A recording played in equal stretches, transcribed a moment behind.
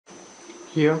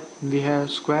Here we have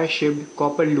square shaped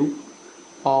copper loop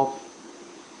of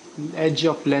edge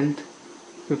of length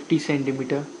 50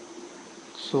 centimeter.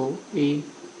 So A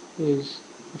is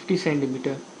 50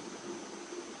 centimeter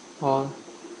or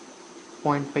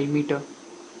 0.5 meter.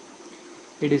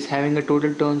 It is having a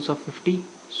total turns of 50,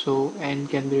 so N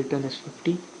can be written as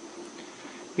 50.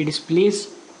 It is placed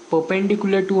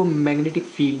perpendicular to a magnetic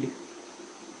field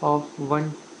of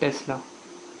 1 Tesla.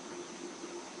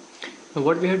 Now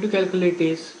what we have to calculate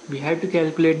is, we have to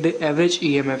calculate the average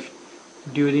EMF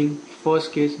during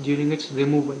first case, during its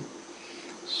removal.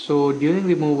 So during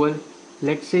removal,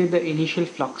 let's say the initial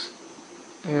flux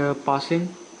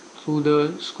passing through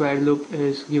the square loop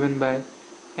is given by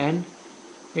N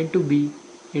into B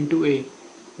into A,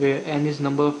 where N is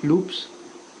number of loops,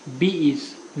 B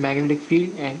is magnetic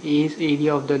field, and A is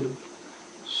area of the loop.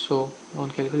 So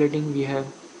on calculating, we have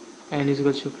N is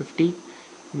equal to 50,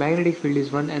 magnetic field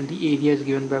is 1, and the area is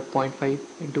given by 0.5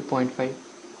 into 0.5.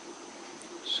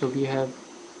 So we have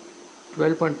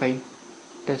 12.5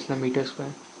 Tesla meter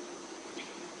square.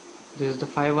 This is the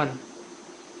phi 1.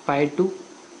 Phi 2,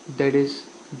 that is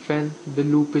when the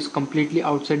loop is completely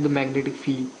outside the magnetic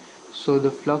field. So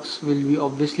the flux will be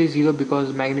obviously 0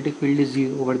 because magnetic field is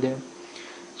 0 over there.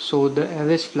 So the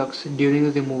average flux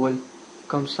during the removal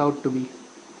comes out to be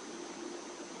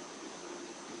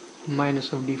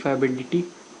minus of d phi by dt,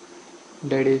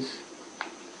 that is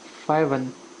phi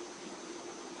 1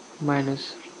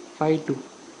 minus phi 2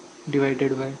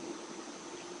 divided by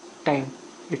time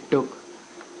it took,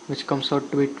 which comes out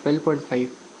to be 12.5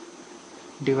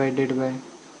 divided by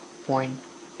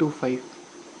 0.25.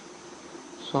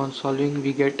 So on solving,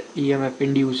 we get EMF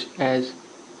induced as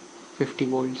 50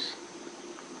 volts.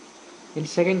 In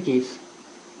second case,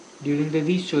 during the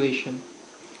restoration,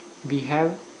 we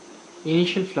have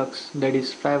initial flux, that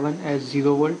is phi 1 as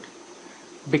 0 volt,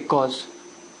 because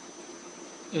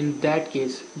in that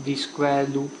case the square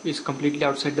loop is completely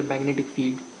outside the magnetic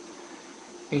field.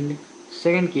 In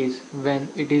second case, when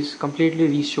it is completely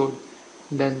restored,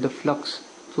 then the flux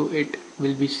through it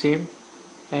will be same,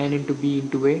 N into B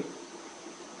into A,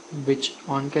 which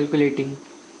on calculating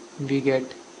we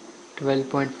get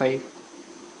 12.5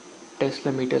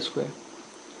 Tesla meter square.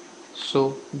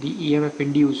 So the EMF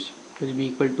induced will be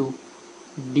equal to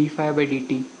d phi by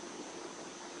dt,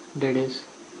 that is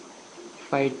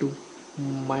phi 2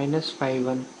 minus phi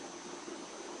 1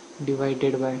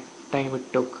 divided by time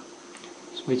it took,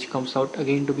 which comes out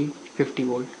again to be 50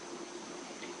 volt.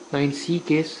 Now in C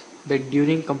case, that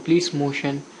during complete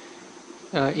motion,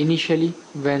 initially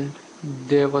when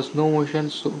there was no motion,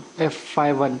 so F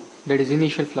phi 1, that is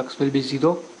initial flux, will be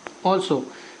 0. Also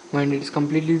when it is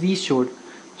completely restored,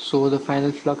 so the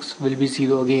final flux will be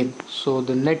 0 again. So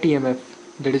the net EMF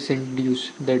that is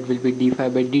induced, that will be d phi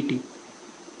by dt,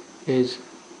 is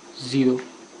 0,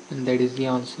 and that is the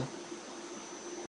answer.